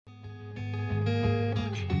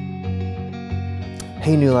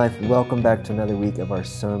Hey New Life, welcome back to another week of our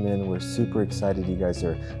sermon. We're super excited you guys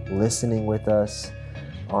are listening with us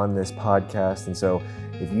on this podcast. And so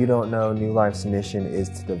if you don't know, New Life's mission is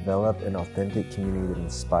to develop an authentic community that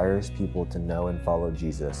inspires people to know and follow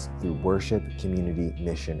Jesus through worship, community,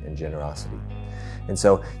 mission, and generosity. And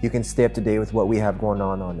so you can stay up to date with what we have going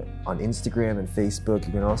on Instagram and Facebook.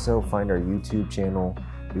 You can also find our YouTube channel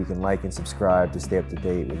where you can like and subscribe to stay up to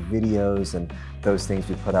date with videos and those things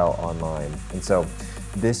we put out online. And so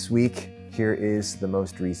this week, here is the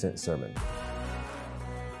most recent sermon.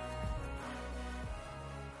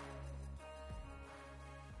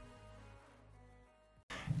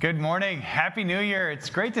 Good morning. Happy New Year. It's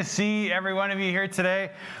great to see every one of you here today.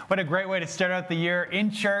 What a great way to start out the year in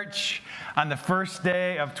church on the first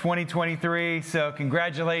day of 2023. So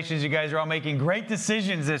congratulations. You guys are all making great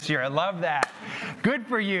decisions this year. I love that. Good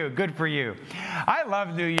for you. Good for you. I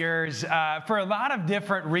love New Year's for a lot of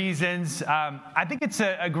different reasons. I think it's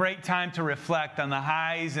a great time to reflect on the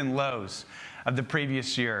highs and lows of the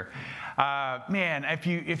previous year. Man, if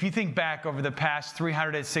you think back over the past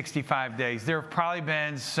 365 days, there have probably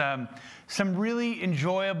been some really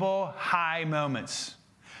enjoyable high moments.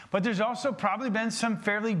 But there's also probably been some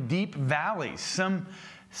fairly deep valleys, some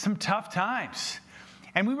tough times.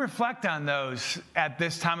 And we reflect on those at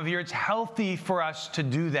this time of year. It's healthy for us to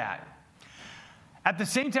do that. At the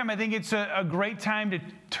same time, I think it's a great time to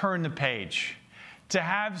turn the page, to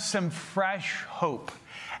have some fresh hope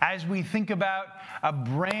as we think about a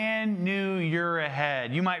brand new year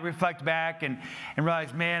ahead. You might reflect back and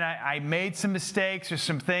realize, man, I made some mistakes or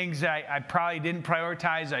some things I probably didn't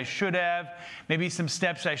prioritize I should have, maybe some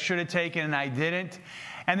steps I should have taken and I didn't.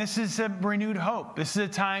 And this is a renewed hope. This is a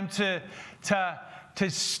time to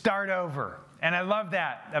start over. And I love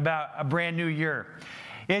that about a brand new year.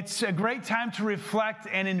 It's a great time to reflect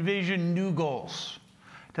and envision new goals,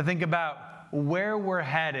 to think about where we're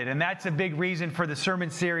headed. And that's a big reason for the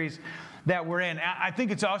sermon series that we're in. I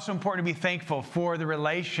think it's also important to be thankful for the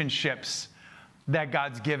relationships that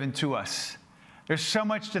God's given to us. There's so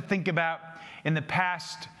much to think about in the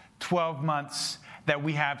past 12 months that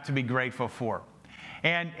we have to be grateful for.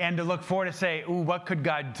 And to look forward to say, ooh, what could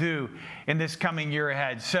God do in this coming year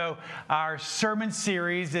ahead? So our sermon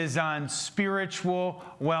series is on spiritual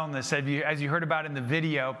wellness, as you heard about in the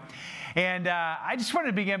video. And I just wanted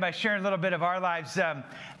to begin by sharing a little bit of our lives.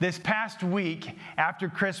 This past week, after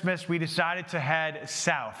Christmas, we decided to head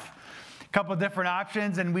south. A couple of different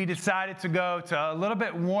options, and we decided to go to a little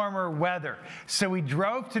bit warmer weather. So we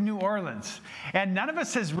drove to New Orleans, and none of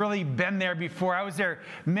us has really been there before. I was there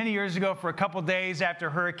many years ago for a couple of days after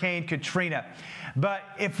Hurricane Katrina. But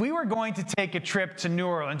if we were going to take a trip to New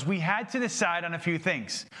Orleans, we had to decide on a few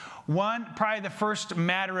things. One, probably the first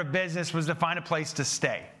matter of business was to find a place to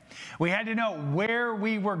stay. We had to know where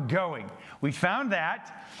we were going. We found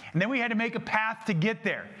that, and then we had to make a path to get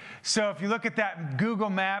there. So if you look at that Google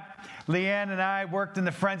map, Leanne and I worked in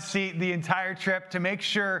the front seat the entire trip to make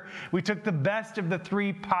sure we took the best of the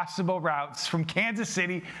three possible routes from Kansas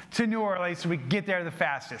City to New Orleans so we could get there the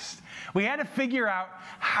fastest. We had to figure out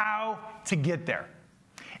how to get there.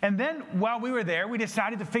 And then while we were there, we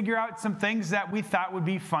decided to figure out some things that we thought would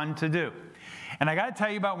be fun to do. And I got to tell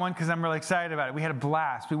you about one because I'm really excited about it. We had a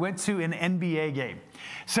blast. We went to an NBA game.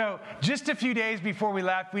 So just a few days before we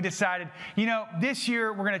left, we decided, this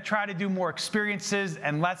year we're going to try to do more experiences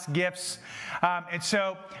and less gifts. And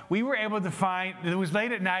so we were able to find, it was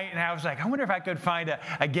late at night, and I was like, I wonder if I could find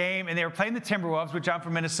a game. And they were playing the Timberwolves, which I'm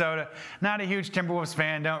from Minnesota. Not a huge Timberwolves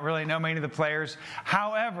fan. Don't really know many of the players.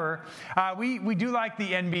 However, we do like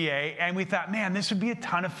the NBA, and we thought, man, this would be a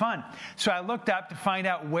ton of fun. So I looked up to find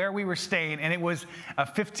out where we were staying, and it was a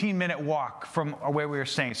 15-minute walk from where we were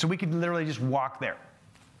staying. So we could literally just walk there.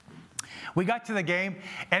 We got to the game,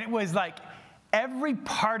 and it was like every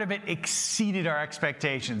part of it exceeded our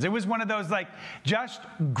expectations. It was one of those just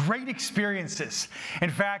great experiences. In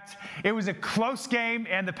fact, it was a close game,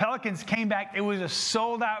 and the Pelicans came back. It was a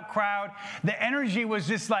sold-out crowd. The energy was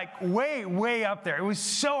just way, way up there. It was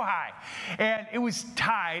so high, and it was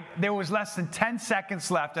tied. There was less than 10 seconds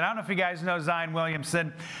left, and I don't know if you guys know Zion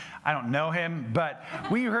Williamson. I don't know him, but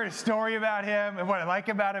we heard a story about him, and what I like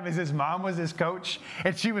about him is his mom was his coach,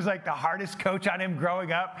 and she was the hardest coach on him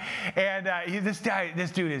growing up. And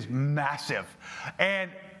this dude is massive.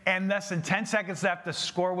 And less than 10 seconds left, the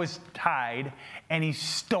score was tied, and he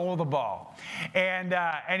stole the ball. And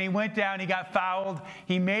he went down, he got fouled,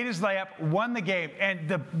 he made his layup, won the game, and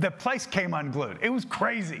the place came unglued. It was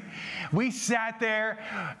crazy. We sat there.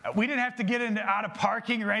 We didn't have to get out of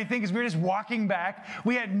parking or anything because we were just walking back.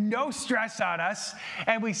 We had no stress on us,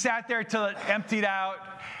 and we sat there till it emptied out.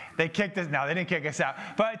 They kicked us. No, they didn't kick us out.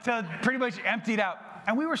 But until it pretty much emptied out.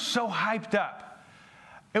 and we were so hyped up.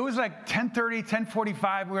 It was like 10:30,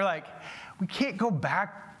 10:45. We were like, we can't go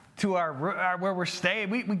back to our where we're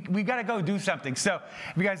staying. We got to go do something. So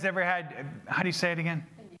have you guys ever had, how do you say it again?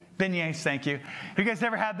 Beignets, thank you. Have you guys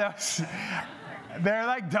ever had those? They're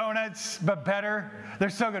like donuts, but better. They're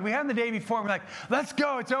so good. We had them the day before. We're like, let's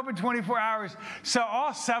go. It's open 24 hours. So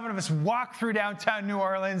all 7 of us walked through downtown New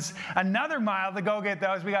Orleans, another mile to go get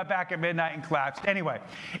those. We got back at midnight and collapsed. Anyway,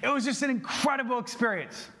 it was just an incredible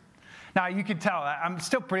experience. Now, you can tell I'm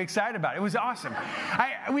still pretty excited about it. It was awesome.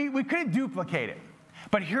 We couldn't duplicate it.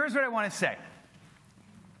 But here's what I want to say.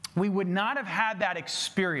 We would not have had that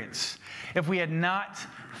experience if we had not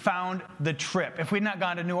found the trip, if we had not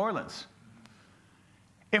gone to New Orleans,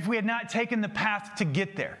 if we had not taken the path to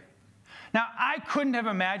get there. Now, I couldn't have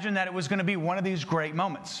imagined that it was going to be one of these great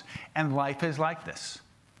moments. And life is like this.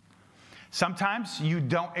 Sometimes you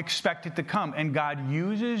don't expect it to come, and God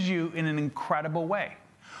uses you in an incredible way.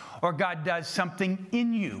 Or God does something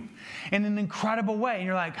in you in an incredible way. And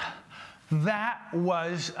you're like, that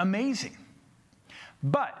was amazing.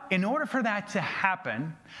 But in order for that to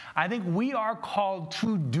happen, I think we are called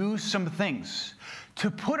to do some things, to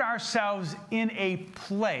put ourselves in a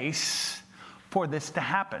place for this to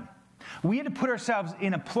happen. We had to put ourselves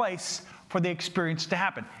in a place for the experience to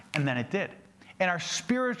happen, and then it did. And our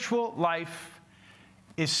spiritual life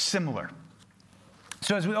is similar.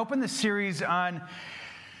 So as we open the series on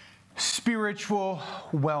spiritual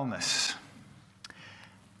wellness,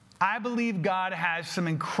 I believe God has some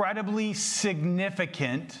incredibly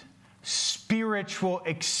significant spiritual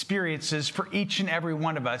experiences for each and every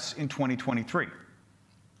one of us in 2023.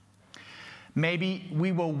 Maybe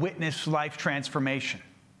we will witness life transformation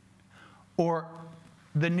or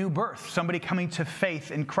the new birth, somebody coming to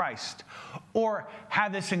faith in Christ, or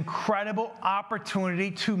have this incredible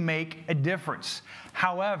opportunity to make a difference.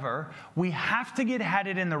 However, we have to get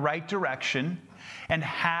headed in the right direction and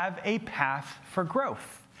have a path for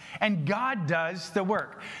growth. And God does the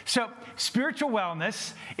work. So spiritual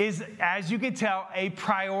wellness is, as you can tell, a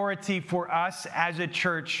priority for us as a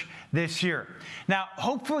church this year. Now,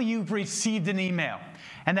 hopefully you've received an email.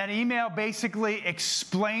 And that email basically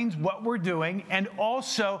explains what we're doing and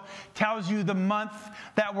also tells you the month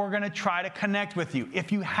that we're going to try to connect with you.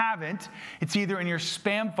 If you haven't, it's either in your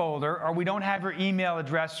spam folder or we don't have your email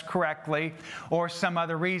address correctly or some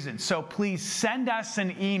other reason. So please send us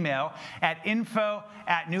an email at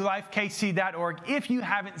info@newlifekc.org if you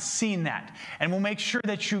haven't seen that. And we'll make sure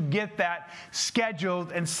that you get that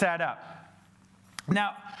scheduled and set up.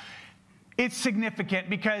 Now, it's significant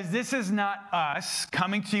because this is not us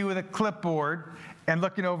coming to you with a clipboard and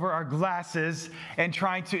looking over our glasses and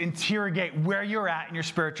trying to interrogate where you're at in your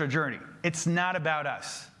spiritual journey. It's not about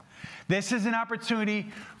us. This is an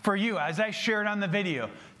opportunity for you, as I shared on the video,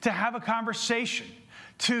 to have a conversation,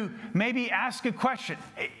 to maybe ask a question.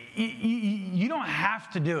 You don't have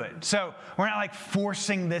to do it. So we're not like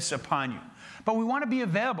forcing this upon you. But we want to be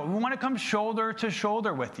available. We want to come shoulder to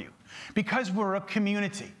shoulder with you because we're a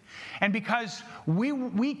community. And because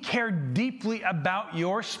we care deeply about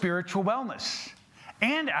your spiritual wellness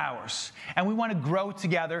and ours. And we want to grow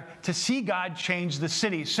together to see God change the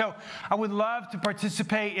city. So I would love to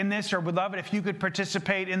participate in this, or would love it if you could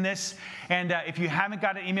participate in this. And if you haven't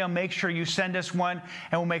got an email, make sure you send us one,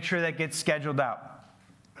 and we'll make sure that gets scheduled out.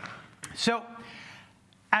 So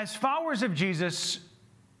as followers of Jesus,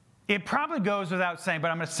 it probably goes without saying,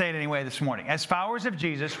 but I'm going to say it anyway this morning. As followers of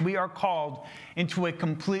Jesus, we are called into a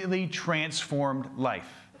completely transformed life.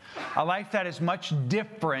 A life that is much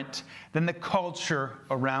different than the culture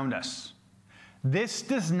around us. This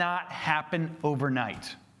does not happen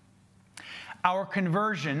overnight. Our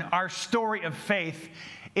conversion, our story of faith,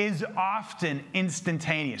 is often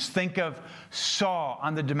instantaneous. Think of Saul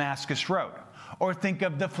on the Damascus Road. Or think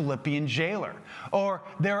of the Philippian jailer. Or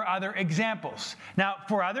there are other examples. Now,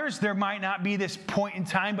 for others, there might not be this point in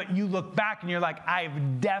time, but you look back and you're like,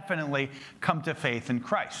 I've definitely come to faith in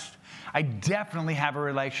Christ. I definitely have a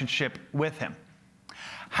relationship with him.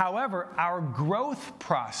 However, our growth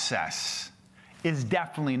process is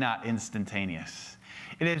definitely not instantaneous.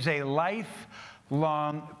 It is a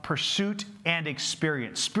lifelong pursuit and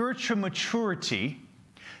experience. Spiritual maturity,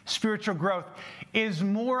 spiritual growth, is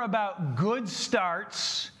more about good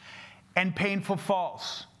starts and painful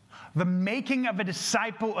falls. The making of a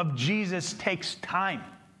disciple of Jesus takes time.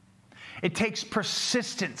 It takes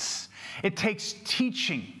persistence. It takes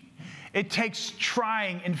teaching. It takes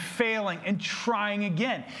trying and failing and trying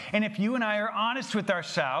again. And if you and I are honest with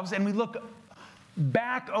ourselves and we look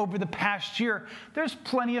back over the past year, there's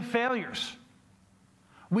plenty of failures.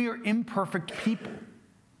 We are imperfect people.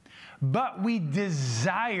 but we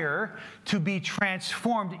desire to be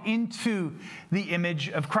transformed into the image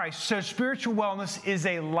of Christ. So spiritual wellness is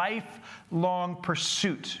a lifelong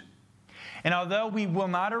pursuit. And although we will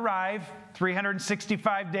not arrive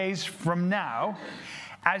 365 days from now,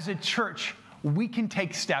 as a church, we can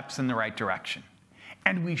take steps in the right direction.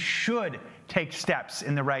 And we should take steps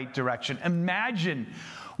in the right direction. Imagine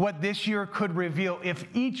what this year could reveal if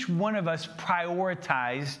each one of us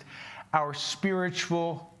prioritized our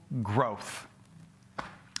spiritual growth.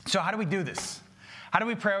 So how do we do this? How do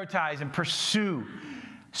we prioritize and pursue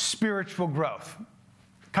spiritual growth?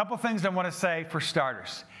 A couple things I want to say for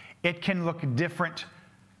starters. It can look different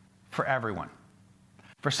for everyone.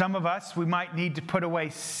 For some of us, we might need to put away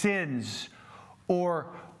sins or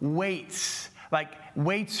weights. Like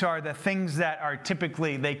weights are the things that are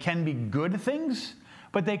typically, they can be good things,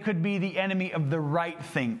 but they could be the enemy of the right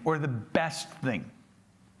thing or the best thing.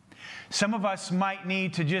 Some of us might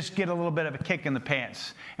need to just get a little bit of a kick in the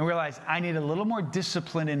pants and realize I need a little more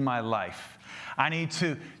discipline in my life. I need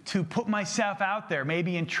to put myself out there,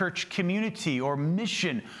 maybe in church community or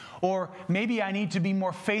mission, or maybe I need to be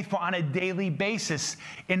more faithful on a daily basis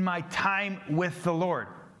in my time with the Lord.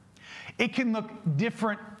 It can look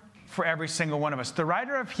different for every single one of us. The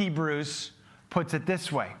writer of Hebrews puts it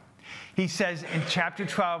this way. He says in chapter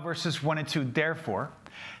 12, verses 1 and 2, "Therefore,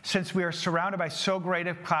 since we are surrounded by so great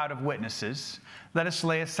a cloud of witnesses, let us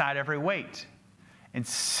lay aside every weight and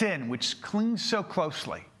sin which clings so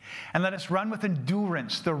closely, and let us run with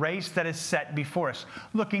endurance the race that is set before us,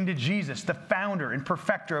 looking to Jesus, the founder and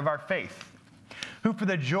perfecter of our faith, who for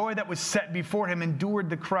the joy that was set before him endured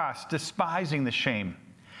the cross, despising the shame,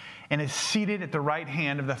 and is seated at the right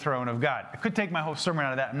hand of the throne of God." I could take my whole sermon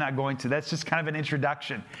out of that. I'm not going to. That's just kind of an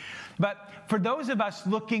introduction. But for those of us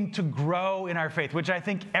looking to grow in our faith, which I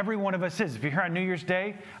think every one of us is, if you're here on New Year's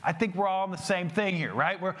Day, I think we're all in the same thing here,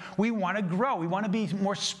 right? We want to grow. We want to be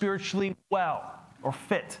more spiritually well or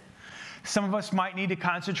fit. Some of us might need to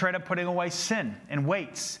concentrate on putting away sin and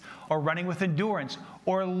weights, or running with endurance,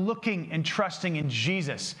 or looking and trusting in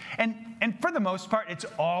Jesus. And for the most part, it's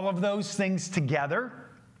all of those things together.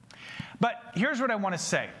 But here's what I want to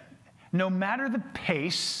say. No matter the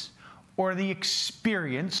pace or the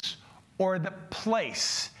experience or the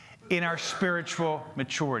place in our spiritual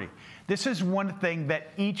maturity, this is one thing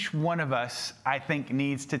that each one of us, I think,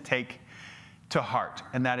 needs to take to heart,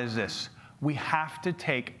 and that is this. We have to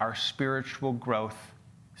take our spiritual growth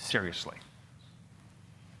seriously.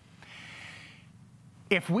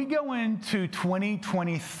 If we go into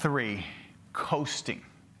 2023 coasting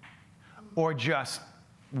or just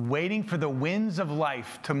waiting for the winds of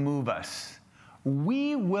life to move us,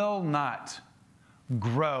 we will not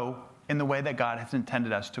grow in the way that God has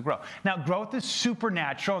intended us to grow. Now, growth is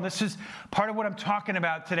supernatural, and this is part of what I'm talking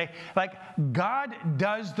about today. Like, God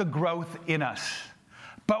does the growth in us,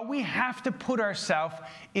 but we have to put ourselves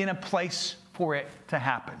in a place for it to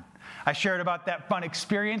happen. I shared about that fun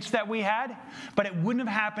experience that we had, but it wouldn't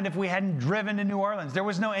have happened if we hadn't driven to New Orleans. There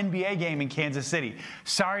was no NBA game in Kansas City.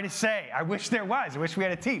 Sorry to say. I wish there was. I wish we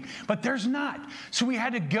had a team. But there's not. So we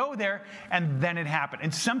had to go there, and then it happened.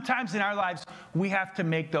 And sometimes in our lives, we have to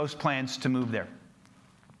make those plans to move there.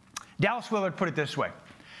 Dallas Willard put it this way.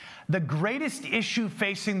 The greatest issue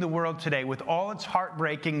facing the world today, with all its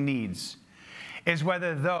heartbreaking needs, is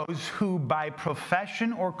whether those who by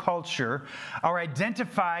profession or culture are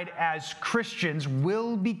identified as Christians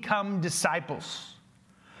will become disciples,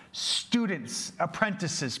 students,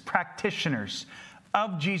 apprentices, practitioners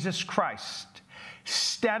of Jesus Christ,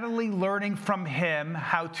 steadily learning from him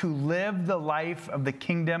how to live the life of the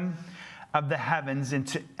kingdom of the heavens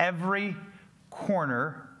into every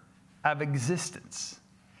corner of existence.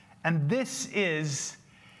 And this is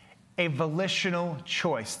a volitional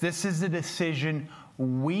choice. This is a decision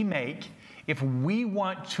we make if we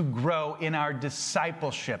want to grow in our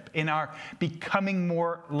discipleship, in our becoming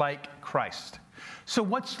more like Christ. So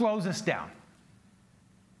what slows us down?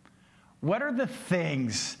 What are the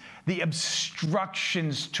things, the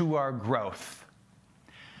obstructions to our growth?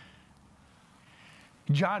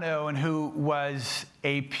 John Owen, who was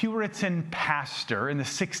a Puritan pastor in the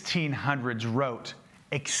 1600s, wrote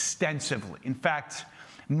extensively. In fact,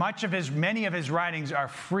 many of his writings are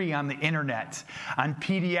free on the internet. On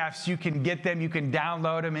PDFs, you can get them, you can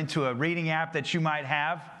download them into a reading app that you might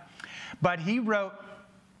have. But he wrote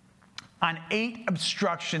on 8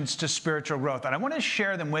 obstructions to spiritual growth. And I want to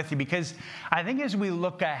share them with you because I think as we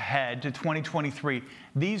look ahead to 2023,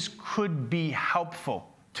 these could be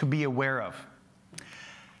helpful to be aware of.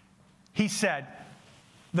 He said,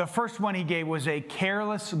 the first one he gave was a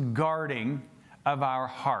careless guarding of our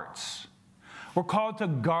hearts. We're called to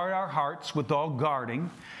guard our hearts with all guarding,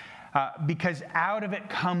 because out of it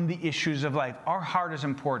come the issues of life. Our heart is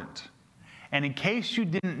important. And in case you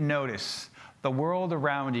didn't notice, the world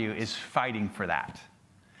around you is fighting for that.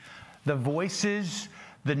 The voices,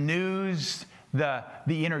 the news, the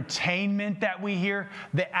entertainment that we hear,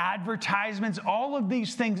 the advertisements, all of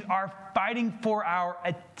these things are fighting for our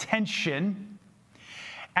attention,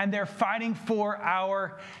 and they're fighting for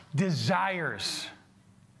our desires.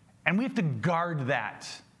 And we have to guard that.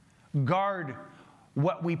 Guard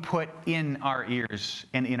what we put in our ears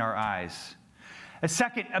and in our eyes. A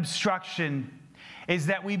second obstruction is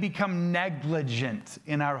that we become negligent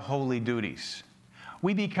in our holy duties.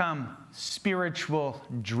 We become spiritual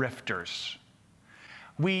drifters.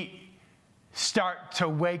 We start to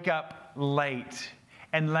wake up late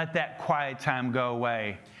and let that quiet time go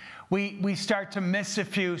away. We start to miss a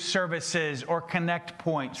few services or connect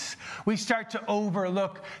points. We start to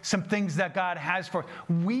overlook some things that God has for us.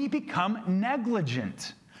 We become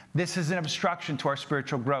negligent. This is an obstruction to our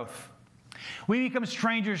spiritual growth. We become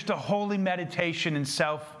strangers to holy meditation and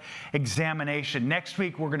self-examination. Next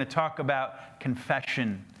week, we're going to talk about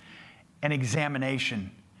confession and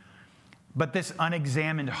examination. But this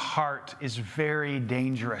unexamined heart is very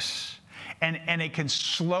dangerous. And it can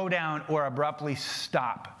slow down or abruptly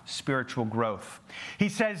stop spiritual growth. He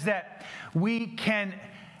says that we can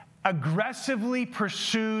aggressively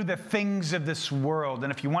pursue the things of this world.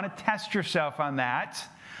 And if you want to test yourself on that,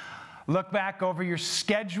 look back over your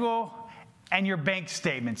schedule and your bank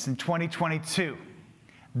statements in 2022.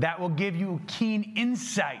 That will give you keen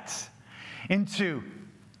insights into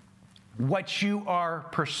what you are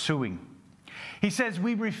pursuing. He says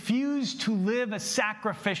we refuse to live a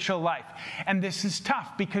sacrificial life. And this is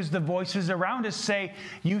tough because the voices around us say,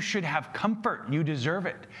 you should have comfort. You deserve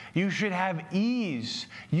it. You should have ease.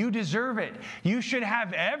 You deserve it. You should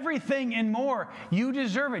have everything and more. You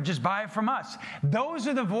deserve it. Just buy it from us. Those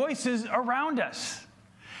are the voices around us.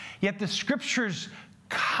 Yet the scriptures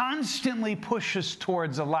constantly push us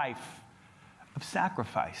towards a life of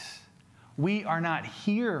sacrifice. We are not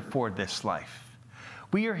here for this life.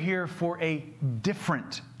 We are here for a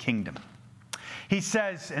different kingdom. He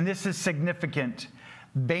says, and this is significant,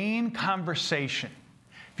 vain conversation.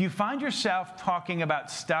 If you find yourself talking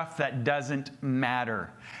about stuff that doesn't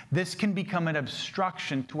matter, this can become an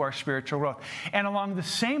obstruction to our spiritual growth. And along the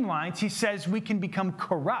same lines, he says we can become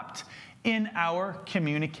corrupt in our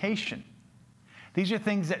communication. These are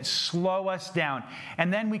things that slow us down.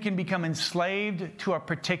 And then we can become enslaved to a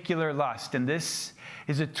particular lust. And this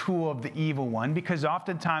is a tool of the evil one, because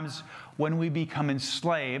oftentimes when we become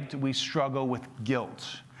enslaved, we struggle with guilt.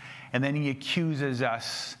 And then he accuses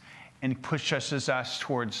us and pushes us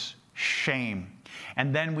towards shame.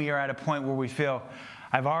 And then we are at a point where we feel,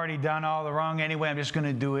 I've already done all the wrong anyway, I'm just going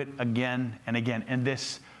to do it again and again. And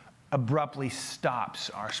this abruptly stops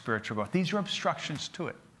our spiritual growth. These are obstructions to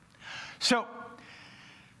it. So,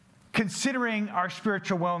 considering our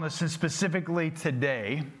spiritual wellness, and specifically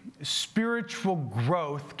today, spiritual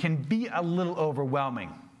growth can be a little overwhelming.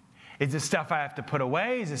 Is this stuff I have to put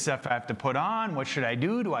away? Is this stuff I have to put on? What should I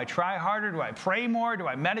do? Do I try harder? Do I pray more? Do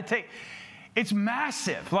I meditate? It's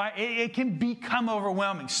massive. Like, it can become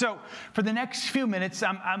overwhelming. So for the next few minutes,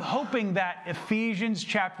 I'm hoping that Ephesians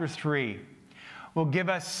chapter 3 will give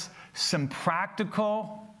us some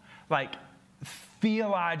practical,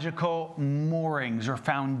 theological moorings or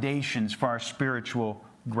foundations for our spiritual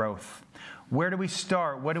growth. Where do we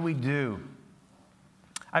start? What do we do?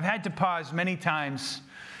 I've had to pause many times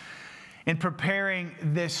in preparing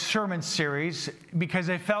this sermon series because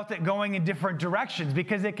I felt it going in different directions,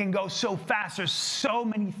 because it can go so fast. There's so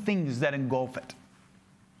many things that engulf it.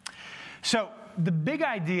 So the big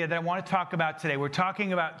idea that I want to talk about today, we're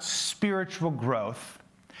talking about spiritual growth.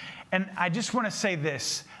 And I just want to say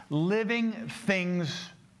this: living things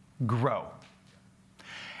grow.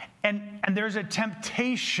 And there's a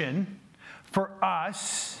temptation for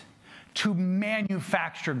us to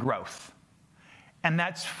manufacture growth. And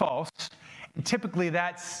that's false. And typically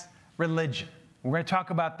that's religion. We're going to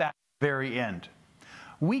talk about that at the very end.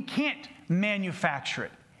 We can't manufacture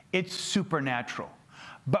it. It's supernatural.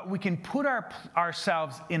 But we can put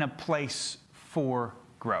ourselves in a place for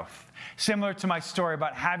growth. Similar to my story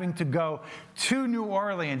about having to go to New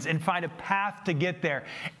Orleans and find a path to get there.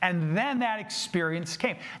 And then that experience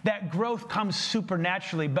came. That growth comes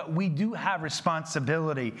supernaturally, but we do have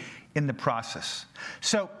responsibility in the process.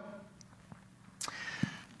 So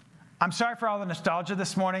I'm sorry for all the nostalgia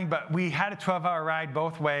this morning, but we had a 12-hour ride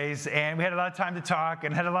both ways, and we had a lot of time to talk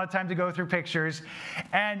and had a lot of time to go through pictures.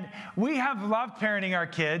 And we have loved parenting our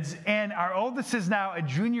kids, and our oldest is now a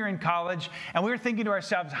junior in college, and we were thinking to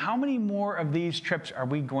ourselves, how many more of these trips are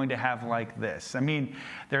we going to have like this? I mean,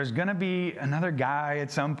 there's going to be another guy at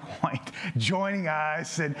some point joining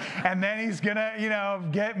us, and then he's going to,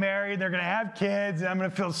 get married, they're going to have kids, and I'm going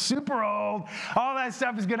to feel super old. All that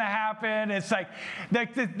stuff is going to happen. It's like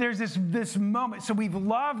there's this moment. So we've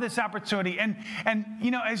loved this opportunity. And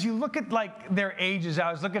as you look at like their ages, I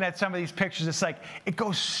was looking at some of these pictures, it's like it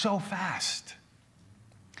goes so fast.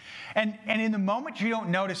 And in the moment you don't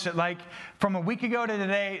notice it, like from a week ago to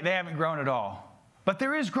today, they haven't grown at all. But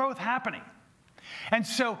there is growth happening. And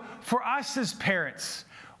so for us as parents,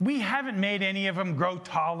 we haven't made any of them grow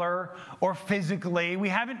taller or physically. We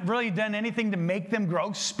haven't really done anything to make them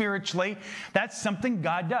grow spiritually. That's something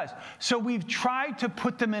God does. So we've tried to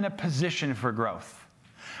put them in a position for growth.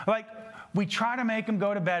 Like, we try to make them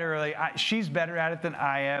go to bed early. She's better at it than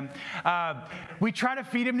I am. We try to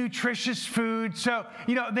feed them nutritious food so,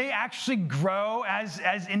 they actually grow as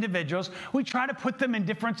individuals. We try to put them in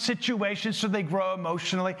different situations so they grow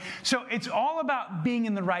emotionally. So it's all about being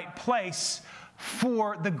in the right place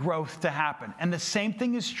for the growth to happen. And the same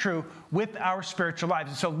thing is true with our spiritual lives.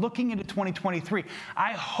 And so looking into 2023,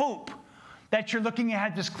 I hope that you're looking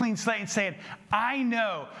ahead this clean slate and saying, I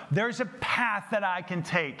know there's a path that I can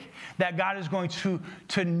take that God is going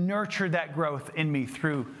to nurture that growth in me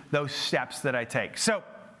through those steps that I take. So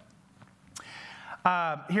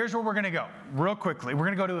here's where we're going to go real quickly. We're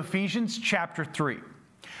going to go to Ephesians chapter 3.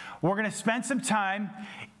 We're going to spend some time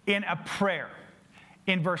in a prayer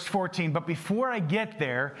in verse 14. But before I get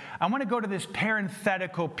there, I want to go to this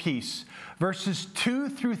parenthetical piece. Verses 2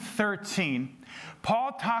 through 13,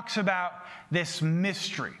 Paul talks about this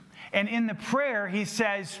mystery. And in the prayer, he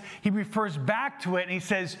refers back to it, and he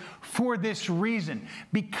says, for this reason,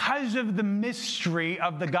 because of the mystery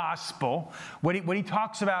of the gospel, what he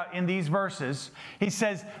talks about in these verses, he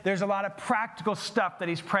says there's a lot of practical stuff that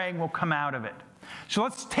he's praying will come out of it. So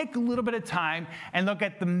let's take a little bit of time and look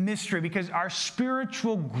at the mystery, because our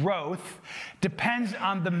spiritual growth depends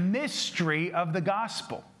on the mystery of the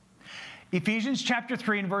gospel. Ephesians chapter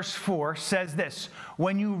 3 and verse 4 says this,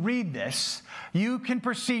 when you read this, you can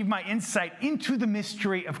perceive my insight into the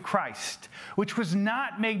mystery of Christ, which was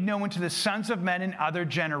not made known to the sons of men in other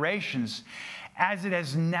generations, as it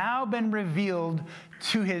has now been revealed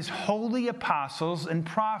to his holy apostles and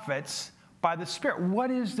prophets by the Spirit.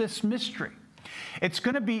 What is this mystery? It's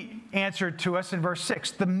going to be answered to us in verse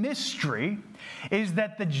 6. The mystery is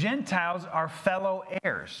that the Gentiles are fellow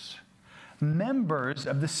heirs, members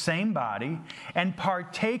of the same body, and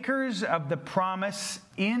partakers of the promise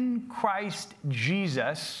in Christ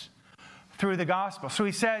Jesus through the gospel. So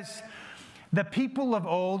he says, the people of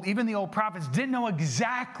old, even the old prophets, didn't know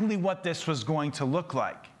exactly what this was going to look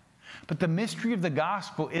like. But the mystery of the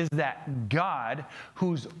gospel is that God,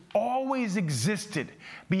 who's always existed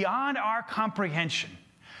beyond our comprehension,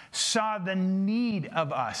 saw the need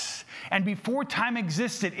of us, and before time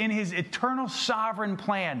existed, in his eternal sovereign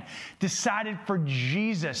plan, decided for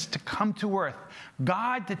Jesus to come to earth,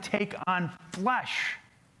 God to take on flesh,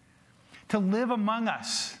 to live among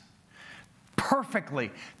us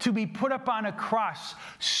perfectly, to be put up on a cross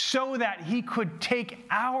so that he could take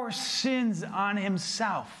our sins on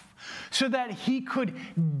himself, so that he could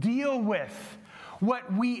deal with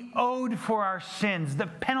what we owed for our sins, the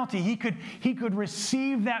penalty. He could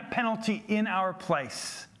receive that penalty in our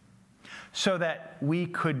place so that we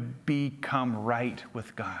could become right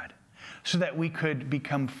with God, so that we could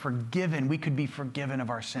become forgiven. We could be forgiven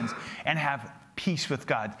of our sins and have peace with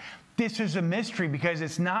God. This is a mystery because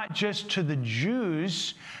it's not just to the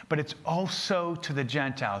Jews, but it's also to the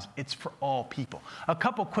Gentiles. It's for all people. A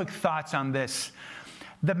couple quick thoughts on this.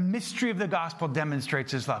 The mystery of the gospel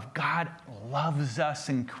demonstrates his love. God loves us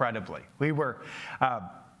incredibly. We were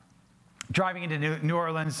driving into New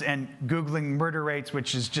Orleans and Googling murder rates,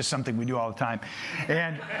 which is just something we do all the time.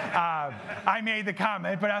 And I made the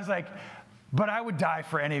comment, but I was like, but I would die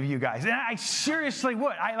for any of you guys. And I seriously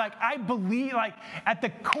would. I believe, at the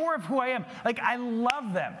core of who I am, I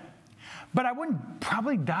love them. But I wouldn't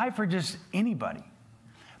probably die for just anybody.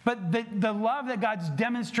 But the love that God's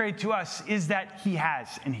demonstrated to us is that he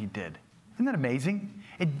has, and he did. Isn't that amazing?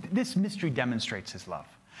 This mystery demonstrates his love.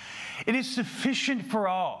 It is sufficient for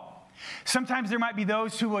all. Sometimes there might be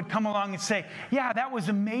those who would come along and say, yeah, that was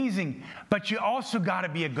amazing, but you also got to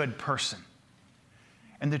be a good person.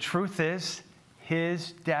 And the truth is,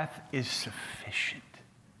 his death is sufficient.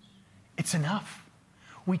 It's enough.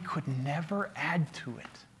 We could never add to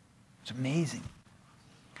it. It's amazing.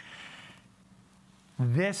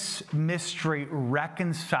 This mystery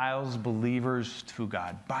reconciles believers to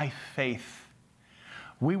God by faith.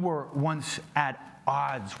 We were once at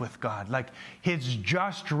odds with God. Like his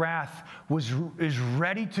just wrath is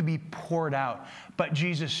ready to be poured out. But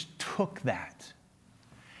Jesus took that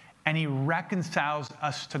and he reconciles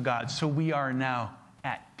us to God. So we are now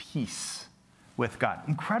at peace with God.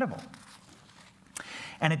 Incredible.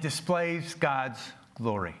 And it displays God's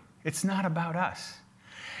glory. It's not about us.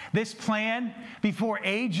 This plan, before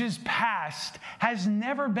ages past, has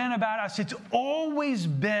never been about us. It's always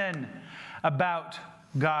been about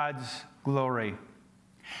God's glory.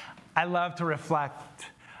 I love to reflect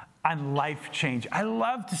on life change. I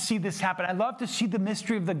love to see this happen. I love to see the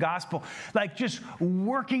mystery of the gospel, like just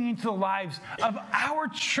working into the lives of our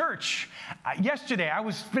church. Yesterday, I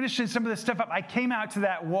was finishing some of this stuff up. I came out to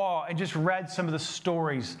that wall and just read some of the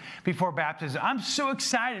stories before baptism. I'm so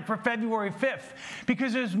excited for February 5th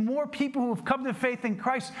because there's more people who have come to faith in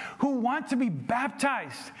Christ who want to be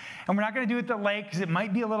baptized. And we're not going to do it at the lake because it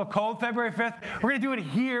might be a little cold February 5th. We're going to do it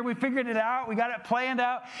here. We figured it out. We got it planned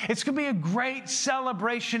out. It's going to be a great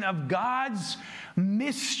celebration of God's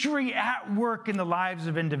mystery at work in the lives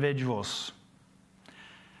of individuals.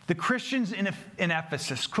 The Christians in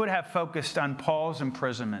Ephesus could have focused on Paul's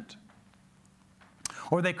imprisonment,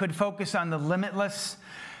 or they could focus on the limitless,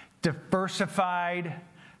 diversified,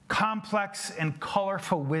 complex, and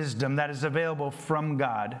colorful wisdom that is available from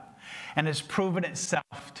God and has proven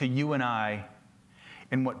itself to you and I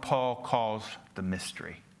in what Paul calls the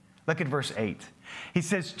mystery. Look at verse 8. He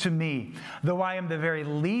says, to me, though I am the very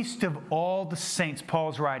least of all the saints,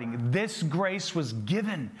 Paul's writing, this grace was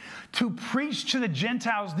given to preach to the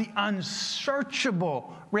Gentiles the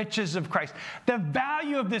unsearchable riches of Christ. The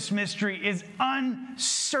value of this mystery is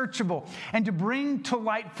unsearchable, and to bring to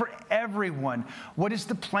light for everyone what is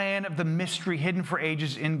the plan of the mystery hidden for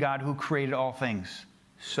ages in God who created all things,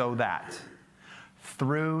 so that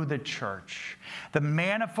through the church, the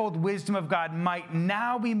manifold wisdom of God might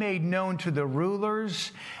now be made known to the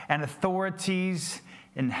rulers and authorities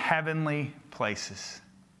in heavenly places.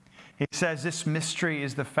 He says this mystery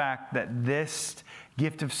is the fact that this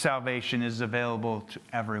gift of salvation is available to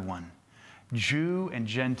everyone, Jew and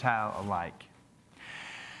Gentile alike.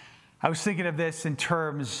 I was thinking of this in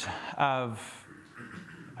terms of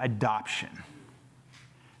adoption.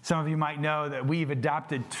 Some of you might know that we've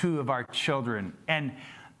adopted 2 of our children, and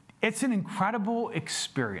it's an incredible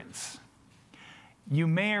experience. You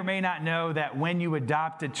may or may not know that when you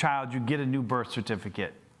adopt a child, you get a new birth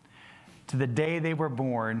certificate to the day they were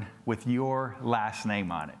born with your last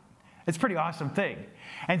name on it. It's a pretty awesome thing.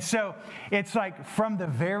 And so it's like from the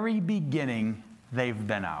very beginning, they've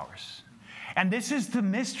been ours. And this is the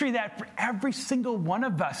mystery that for every single one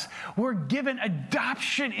of us, we're given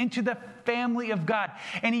adoption into the family of God.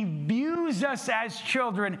 And he views us as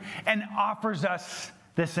children and offers us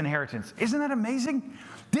this inheritance. Isn't that amazing?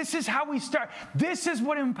 This is how we start. This is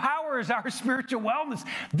what empowers our spiritual wellness.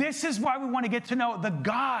 This is why we want to get to know the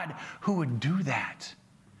God who would do that.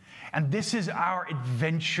 And this is our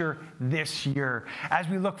adventure this year as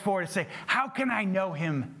we look forward to say, how can I know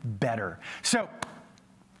him better? So,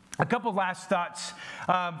 a couple last thoughts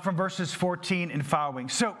from verses 14 and following.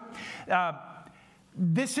 So,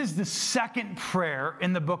 this is the second prayer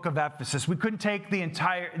in the book of Ephesus. We couldn't take the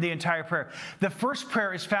entire prayer. The first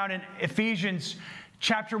prayer is found in Ephesians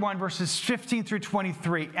chapter 1, verses 15 through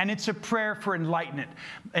 23, and it's a prayer for enlightenment.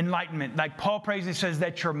 Like Paul prays, he says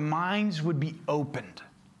that your minds would be opened.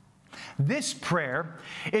 This prayer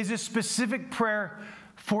is a specific prayer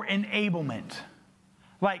for enablement.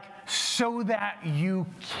 Like, so that you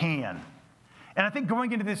can. And I think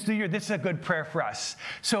going into this new year, this is a good prayer for us.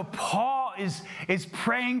 So Paul is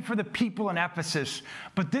praying for the people in Ephesus,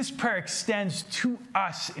 but this prayer extends to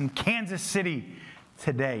us in Kansas City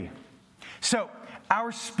today. So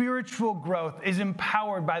our spiritual growth is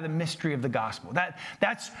empowered by the mystery of the gospel.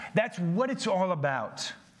 That's what it's all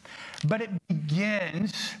about. But it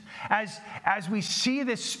begins, as we see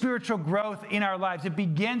this spiritual growth in our lives, it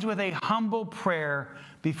begins with a humble prayer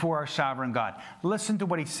before our sovereign God. Listen to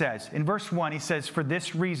what he says. In verse 1, he says, for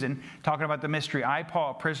this reason, talking about the mystery, I,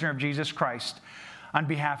 Paul, a prisoner of Jesus Christ, on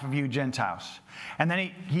behalf of you Gentiles. And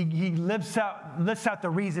then he lists out the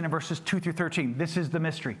reason in verses 2 through 13. This is the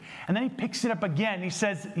mystery. And then he picks it up again. He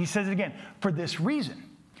says it again, for this reason.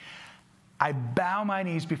 I bow my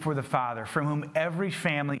knees before the Father, from whom every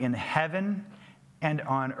family in heaven and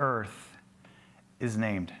on earth is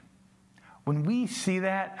named. When we see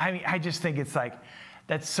that, I just think it's like,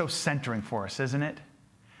 that's so centering for us, isn't it?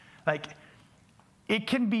 Like, it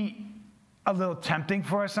can be a little tempting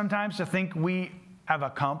for us sometimes to think we have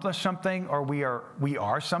accomplished something, or we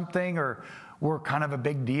are something, or we're kind of a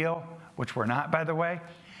big deal, which we're not, by the way.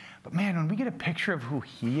 But man, when we get a picture of who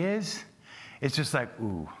he is, it's just like,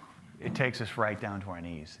 ooh, it takes us right down to our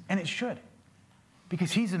knees. And it should,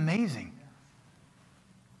 because he's amazing.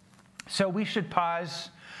 So we should pause,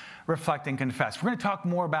 reflect, and confess. We're going to talk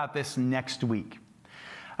more about this next week.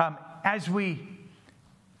 As we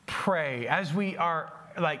pray, as we are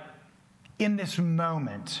in this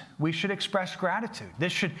moment, we should express gratitude.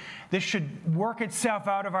 This should work itself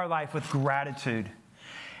out of our life with gratitude.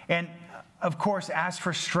 And of course, ask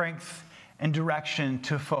for strength and direction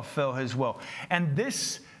to fulfill his will. And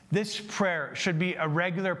this prayer should be a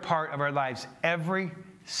regular part of our lives every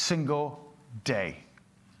single day.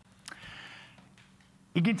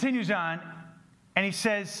 He continues on, and he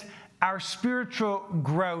says, our spiritual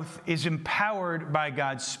growth is empowered by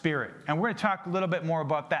God's Spirit. And we're going to talk a little bit more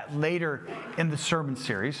about that later in the sermon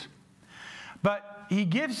series. But he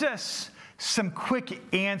gives us some quick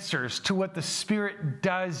answers to what the Spirit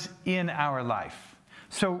does in our life.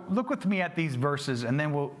 So look with me at these verses, and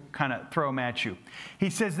then we'll kind of throw them at you. He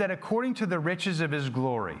says that according to the riches of his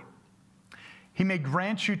glory, he may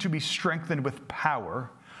grant you to be strengthened with power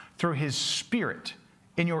through his Spirit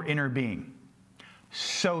in your inner being,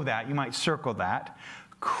 so that, you might circle that,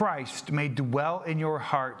 Christ may dwell in your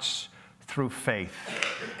hearts through faith,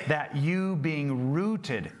 that you, being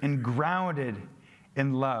rooted and grounded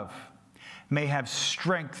in love, may have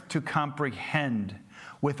strength to comprehend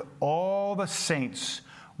with all the saints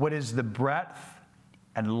what is the breadth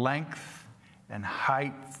and length and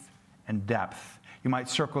height and depth. You might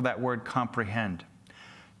circle that word comprehend.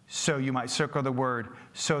 So you might circle the word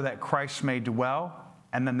so that Christ may dwell,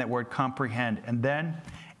 and then that word comprehend, and then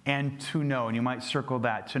and to know. And you might circle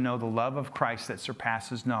that, to know the love of Christ that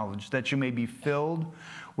surpasses knowledge, that you may be filled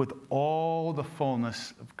with all the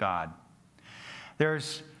fullness of God.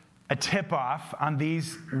 There's a tip-off on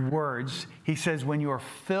these words. He says, when you are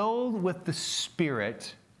filled with the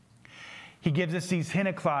Spirit, he gives us these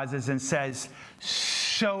hina clauses and says,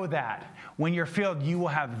 so that when you're filled, you will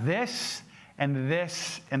have this and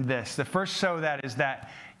this and this. The first so that is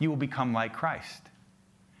that you will become like Christ.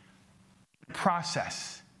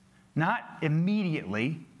 Process, not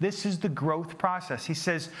immediately. This is the growth process. He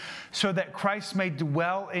says, so that Christ may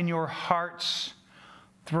dwell in your hearts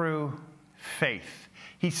through faith.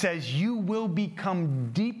 He says, you will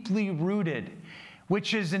become deeply rooted,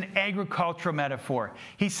 which is an agricultural metaphor.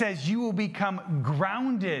 He says, you will become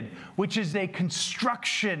grounded, which is a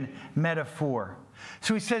construction metaphor.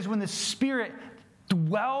 So he says, when the Spirit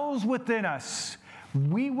dwells within us,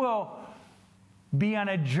 we will be on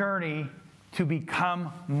a journey to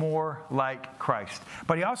become more like Christ.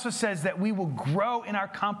 But he also says that we will grow in our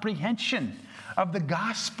comprehension of the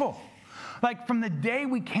gospel. Like from the day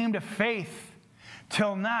we came to faith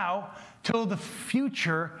till now, till the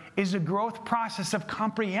future is a growth process of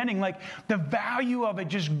comprehending. Like the value of it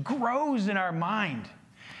just grows in our mind.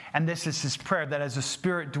 And this is his prayer, that as the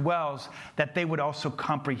Spirit dwells, that they would also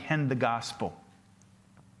comprehend the gospel.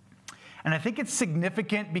 And I think it's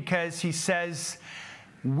significant because he says,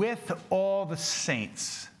 with all the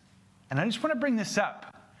saints. And I just want to bring this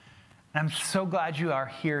up. And I'm so glad you are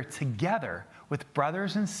here together with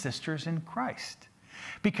brothers and sisters in Christ.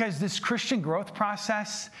 Because this Christian growth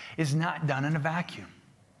process is not done in a vacuum.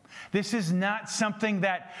 This is not something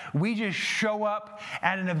that we just show up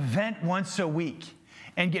at an event once a week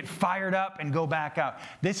and get fired up and go back out.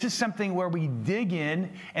 This is something where we dig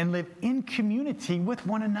in and live in community with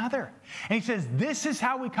one another. And he says, this is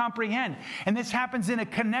how we comprehend. And this happens in a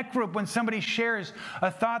connect group when somebody shares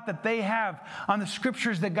a thought that they have on the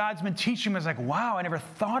scriptures that God's been teaching them. It's like, wow, I never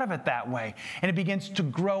thought of it that way. And it begins to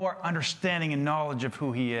grow our understanding and knowledge of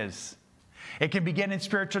who he is. It can begin in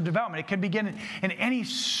spiritual development. It can begin in any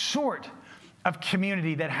sort of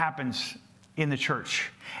community that happens in the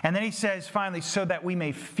church. And then he says, finally, so that we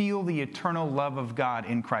may feel the eternal love of God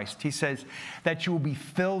in Christ. He says that you will be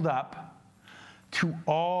filled up to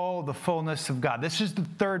all the fullness of God. This is the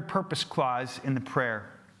third purpose clause in the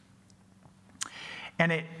prayer.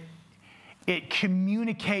 And it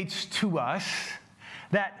communicates to us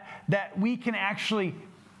that we can actually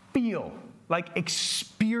feel, like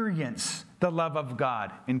experience the love of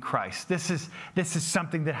God in Christ. This is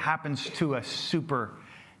something that happens to us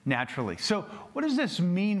supernaturally. So what does this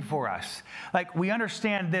mean for us? Like, we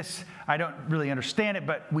understand this. I don't really understand it,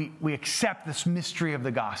 but we accept this mystery of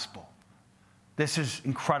the gospel. This is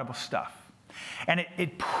incredible stuff. And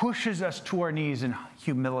it pushes us to our knees in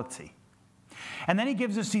humility. And then he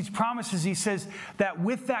gives us these promises. He says that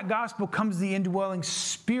with that gospel comes the indwelling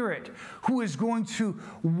Spirit, who is going to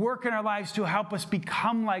work in our lives to help us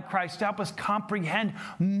become like Christ, to help us comprehend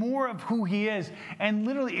more of who he is, and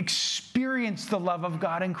literally experience the love of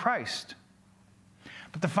God in Christ.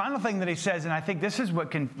 But the final thing that he says, and I think this is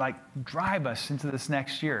what can drive us into this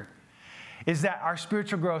next year, is that our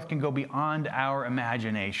spiritual growth can go beyond our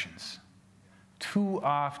imaginations. Too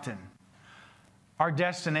often, our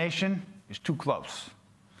destination is too close.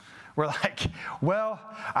 We're like, well,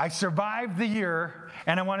 I survived the year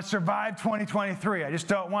and I want to survive 2023. I just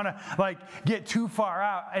don't want to get too far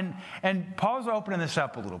out. And Paul's opening this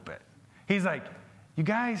up a little bit. He's like, you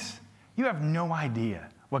guys, you have no idea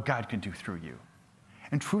what God can do through you.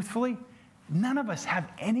 And truthfully, none of us have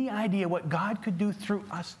any idea what God could do through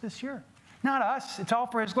us this year. Not us, it's all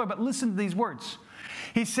for his glory, but listen to these words.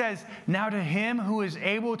 He says, now to him who is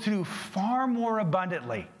able to do far more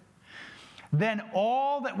abundantly than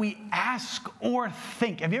all that we ask or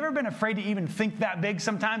think. Have you ever been afraid to even think that big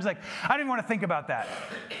sometimes? I don't even want to think about that.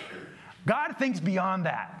 God thinks beyond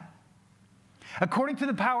that. According to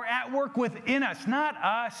the power at work within us, not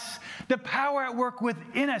us, the power at work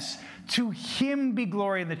within us, to him be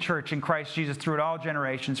glory in the church in Christ Jesus throughout all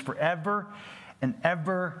generations, forever and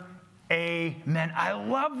ever. Amen. I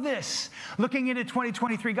love this. Looking into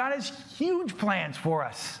 2023, God has huge plans for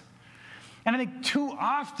us. And I think too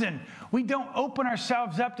often we don't open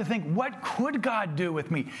ourselves up to think, what could God do with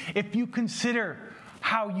me? If you consider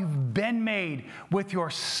how you've been made with your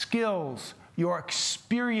skills, your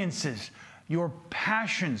experiences, your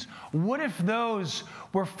passions, what if those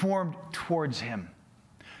were formed towards him,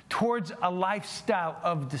 towards a lifestyle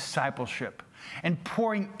of discipleship and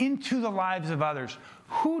pouring into the lives of others?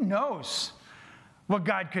 Who knows what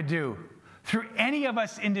God could do through any of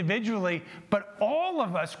us individually, but all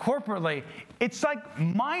of us corporately? It's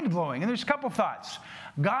mind-blowing. And there's a couple thoughts.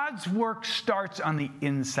 God's work starts on the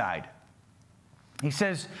inside. He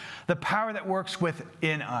says the power that works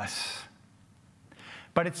within us,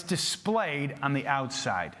 but it's displayed on the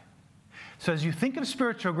outside. So as you think of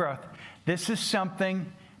spiritual growth, this is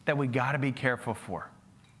something that we got to be careful for.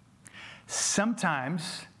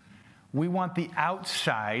 Sometimes we want the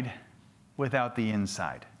outside without the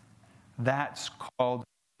inside. That's called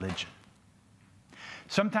religion.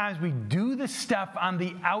 Sometimes we do the stuff on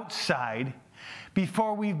the outside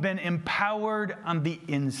before we've been empowered on the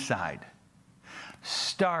inside.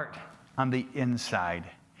 Start on the inside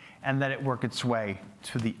and let it work its way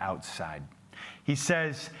to the outside. He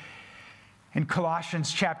says in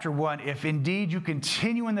Colossians chapter 1, if indeed you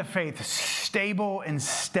continue in the faith, stable and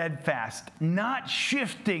steadfast, not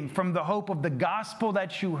shifting from the hope of the gospel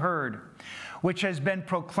that you heard, which has been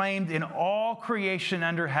proclaimed in all creation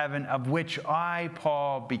under heaven, of which I,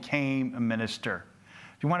 Paul, became a minister.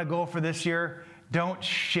 If you want to go for this year, don't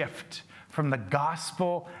shift from the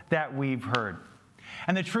gospel that we've heard.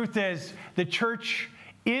 And the truth is, the church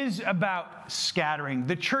is about scattering.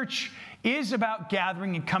 The church is about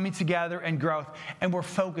gathering and coming together and growth, and we're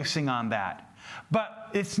focusing on that. But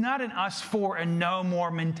it's not an us for and no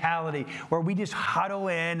more mentality where we just huddle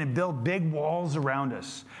in and build big walls around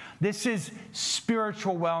us. This is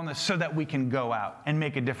spiritual wellness so that we can go out and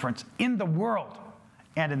make a difference in the world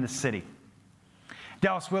and in the city.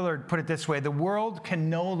 Dallas Willard put it this way: the world can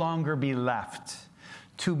no longer be left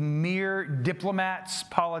to mere diplomats,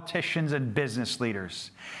 politicians, and business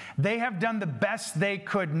leaders. They have done the best they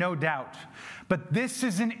could, no doubt. But this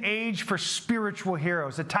is an age for spiritual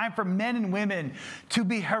heroes, a time for men and women to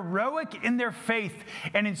be heroic in their faith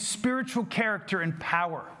and in spiritual character and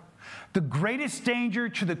power. The greatest danger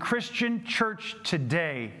to the Christian church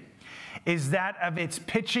today is that of its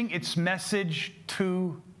pitching its message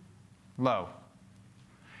too low.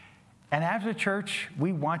 And as a church,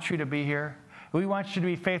 we want you to be here. We want you to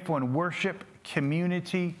be faithful in worship,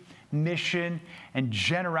 community, mission, and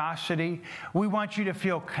generosity. We want you to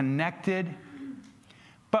feel connected.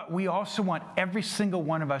 But we also want every single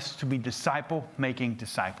one of us to be disciple-making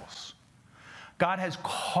disciples. God has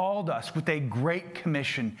called us with a great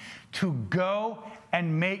commission to go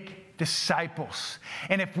and make disciples.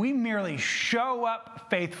 And if we merely show up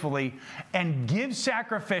faithfully and give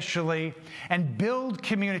sacrificially and build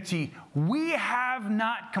community, we have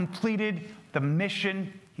not completed the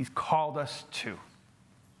mission he's called us to.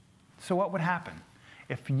 So what would happen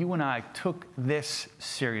if you and I took this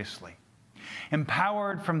seriously?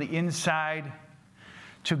 Empowered from the inside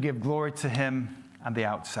to give glory to him on the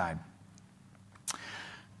outside.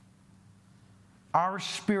 Our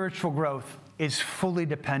spiritual growth is fully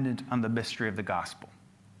dependent on the mystery of the gospel.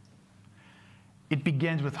 It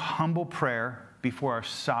begins with humble prayer before our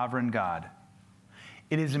sovereign God.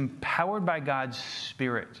 It is empowered by God's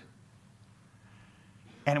Spirit,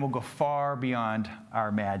 and it will go far beyond our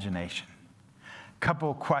imagination. A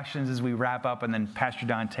couple of questions as we wrap up, and then Pastor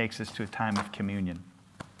Don takes us to a time of communion.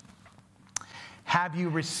 Have you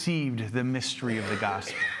received the mystery of the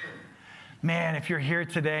gospel? Man, if you're here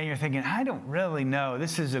today and you're thinking, I don't really know,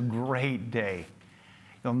 this is a great day.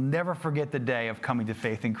 You'll never forget the day of coming to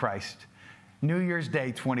faith in Christ. New Year's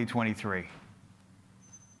Day 2023.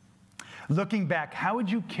 Looking back, how would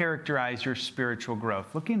you characterize your spiritual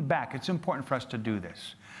growth? Looking back, it's important for us to do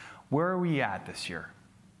this. Where are we at this year?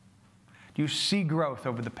 Do you see growth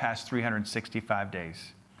over the past 365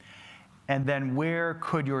 days? And then where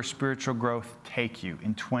could your spiritual growth take you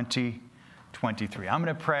in 2023? I'm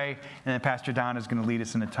going to pray, and then Pastor Don is going to lead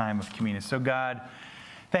us in a time of communion. So God,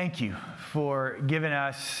 thank you for giving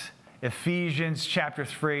us Ephesians chapter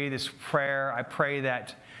 3, this prayer. I pray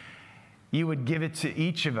that you would give it to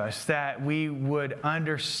each of us, that we would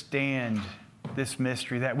understand this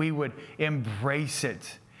mystery, that we would embrace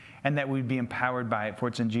it, and that we'd be empowered by it. For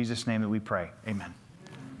it's in Jesus' name that we pray. Amen.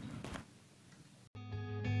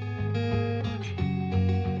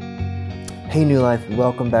 Hey New Life,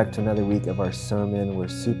 welcome back to another week of our sermon. We're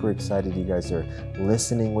super excited you guys are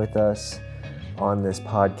listening with us on this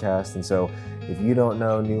podcast. And so if you don't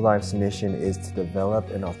know, New Life's mission is to develop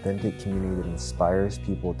an authentic community that inspires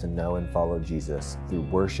people to know and follow Jesus through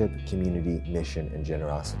worship, community, mission, and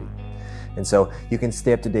generosity. And so you can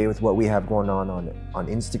stay up to date with what we have going on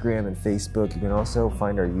Instagram and Facebook. You can also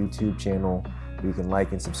find our YouTube channel where you can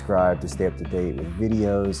like and subscribe to stay up to date with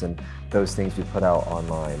videos and those things we put out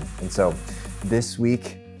online. And so this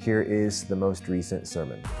week, here is the most recent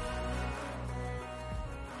sermon.